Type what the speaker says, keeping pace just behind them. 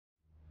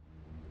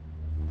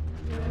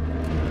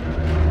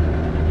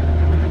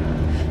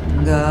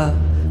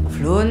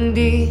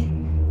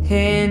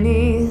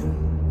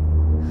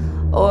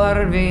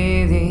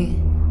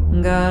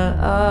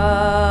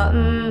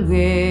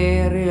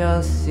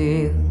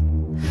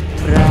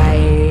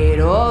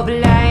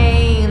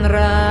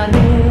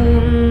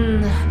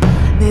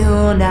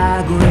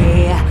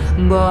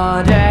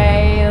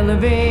Badai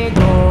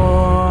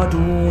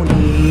Begoduni.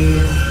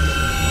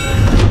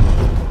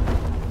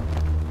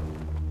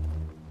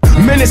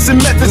 Menacing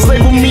methods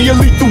label me a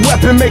lethal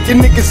weapon, making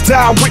niggas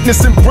die,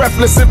 witnessing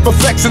breathless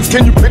imperfections.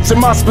 Can you picture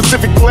my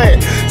specific plan?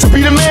 To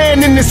be the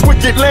man in this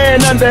wicked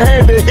land,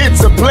 underhanded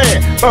hits a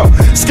plan.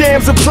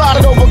 Scams are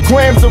plotted over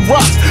grams of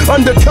rocks.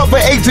 Undercover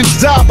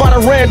agents die by the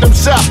random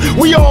shots.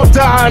 We all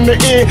die in the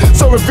end,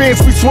 so revenge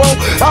be swole.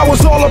 I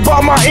was all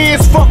about my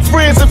ends, fuck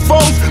friends and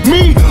foes.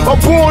 Me, a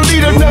born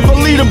leader, never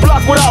lead a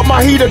block without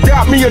my heater.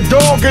 Got me a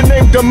dog and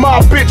named her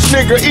my bitch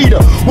nigga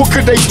eater. What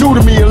could they do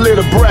to me, a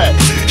little brat?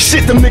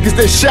 Shit, them niggas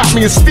that shot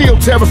me is still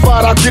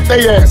terrified I'll get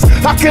their ass.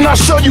 How can I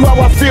show you how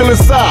I feel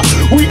inside?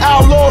 We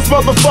outlaws,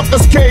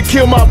 motherfuckers can't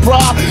kill my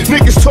pride.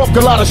 Niggas talk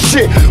a lot of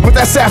shit, but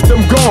that's after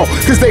I'm gone,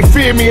 cause they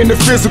fear me in the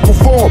physical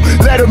form.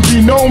 Let them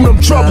be known I'm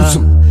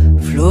troublesome.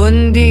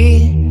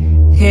 Flundi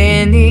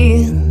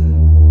heni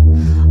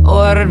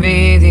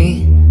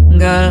orbidi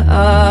gal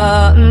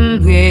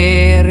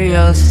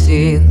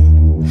anveriasin.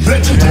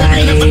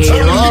 Legendary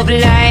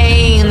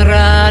oblain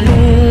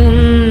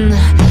ranun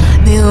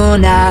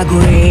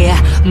Unagri,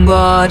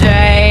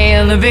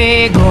 Badai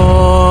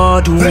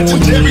Begoduni.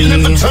 Legendary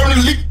live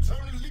eternally.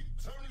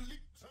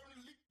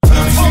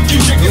 Fuck you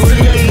niggas and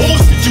that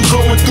bullshit you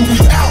going through, we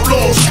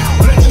outlaws.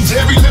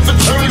 Legendary live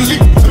eternally.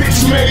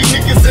 Bitch made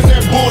niggas and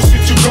that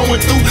bullshit you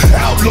going through,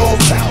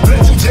 outlaws.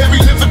 Legendary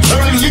live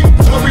eternally.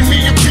 Bury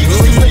me in peace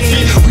cause they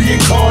fear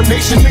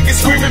reincarnation. Niggas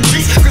screaming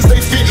peace cause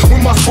they fear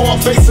when my squad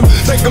face them.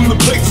 Take them to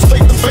places,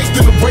 face to face,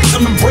 then embrace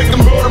them and break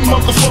them. Murder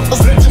motherfuckers.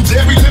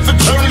 Legendary live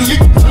eternally.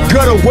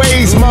 Gutter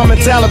ways, my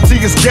mentality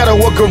is ghetto.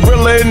 A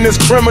gorilla in this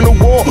criminal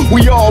war.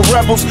 We all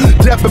rebels.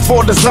 Death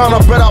before dishonor.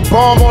 Bet I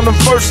bomb on them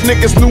first.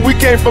 Niggas knew we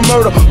came for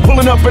murder.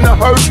 Pulling up in a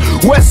hearse.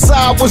 West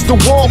side was the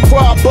war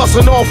cry.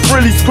 Busting off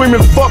freely,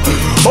 screaming fuck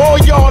all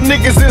y'all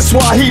niggas in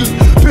Swahili.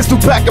 Pistol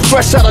packing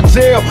fresh out of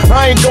jail.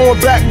 I ain't going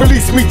back.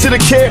 Release me to the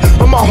care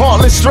of my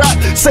heartless strap.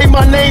 Say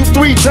my name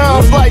 3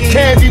 times like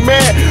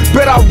Candyman.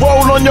 Bet I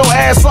roll on your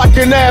ass like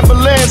an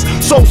avalanche.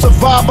 So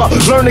survivor,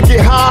 learn to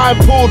get high and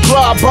pull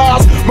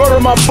drive-bys. Murder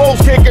my foes,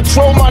 can't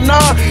control my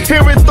nine.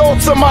 Hearing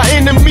thoughts of my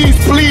enemies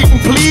pleading,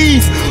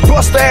 please.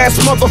 Bust ass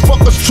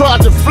motherfuckers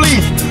tried to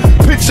flee.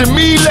 Picture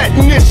me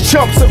letting this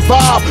chump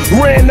survive.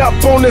 Ran up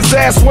on his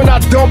ass when I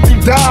dumped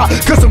him, die,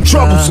 cause I'm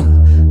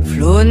troublesome.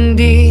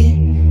 Flundi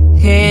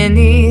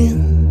heni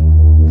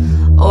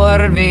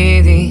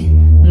orbidi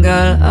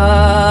gal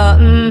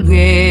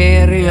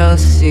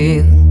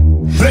anveriasin.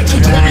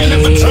 Legendary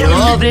live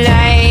eternally.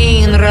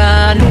 Oblain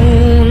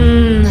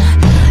ranun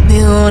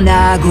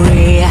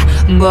Unagri,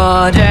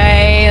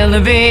 Badai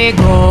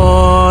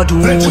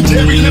Begoduni.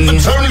 Legendary live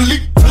eternally.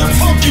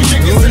 Fuck you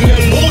niggas and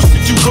that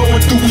bullshit you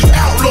going through, we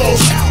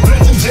outlaws.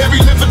 Legendary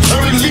live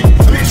eternally.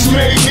 Bitch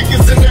made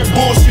niggas and that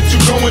bullshit you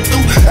going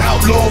through,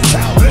 outlaws.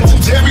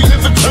 Legendary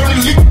live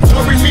eternally.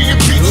 Bury me in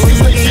peace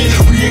cause they fear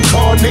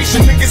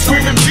reincarnation. Niggas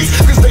screaming peace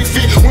cause they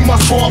fear when my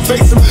squad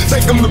face them.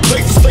 Take them to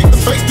places, face to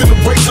face, then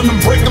embrace them and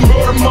break them.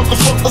 Murder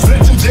motherfuckers.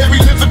 Legendary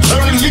live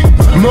eternally.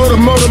 Murder,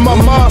 murder, my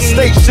mind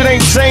state. Shit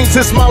ain't changed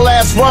since my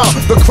last rhyme.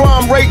 The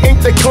crime rate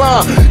ain't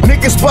declined.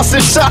 Niggas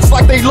busting shots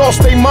like they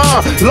lost their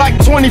mind. Like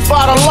 25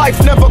 to life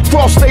never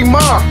crossed their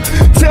mind.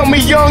 Tell me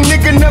young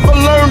nigga never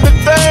learned a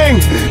thing.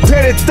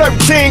 Dead at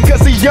 13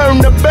 cause he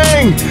yearned to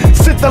bang.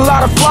 Sent a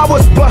lot of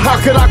flowers but how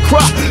could I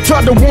cry?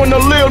 Tried to warn a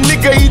little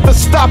nigga either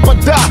stop or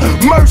die.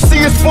 Mercy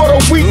is for the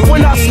weak,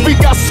 when I speak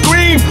I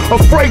scream.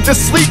 Afraid to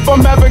sleep,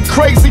 I'm having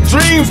crazy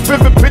dreams.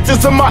 Vivid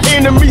pictures of my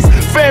enemies,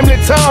 family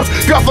times.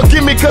 God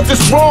forgive me cause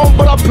it's wrong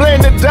but I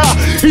plan to die.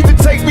 Either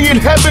take me in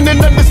heaven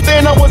and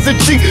understand I was a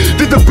G.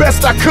 Did the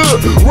best I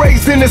could,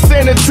 raised in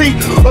insanity.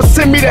 Or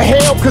send me to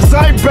hell cause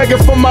I ain't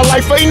begging for my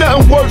life. Ain't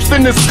nothing worse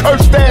than this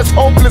cursed ass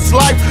hopeless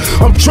life.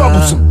 I'm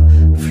troublesome.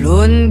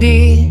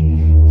 Flundi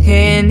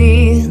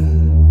heni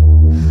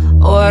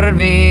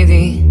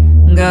orbidi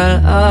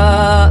gal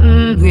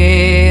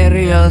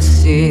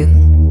anveriasin.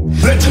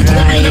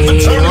 Legendary live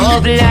eternally.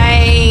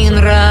 Oblain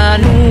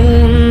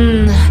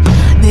ranun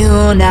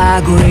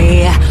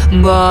Unagri,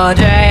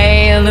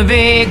 Badai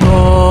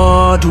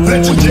Begoduni.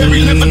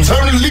 Legendary live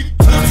eternally.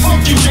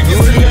 Fuck you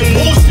niggas and that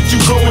bullshit you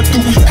going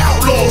through, we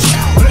outlaws.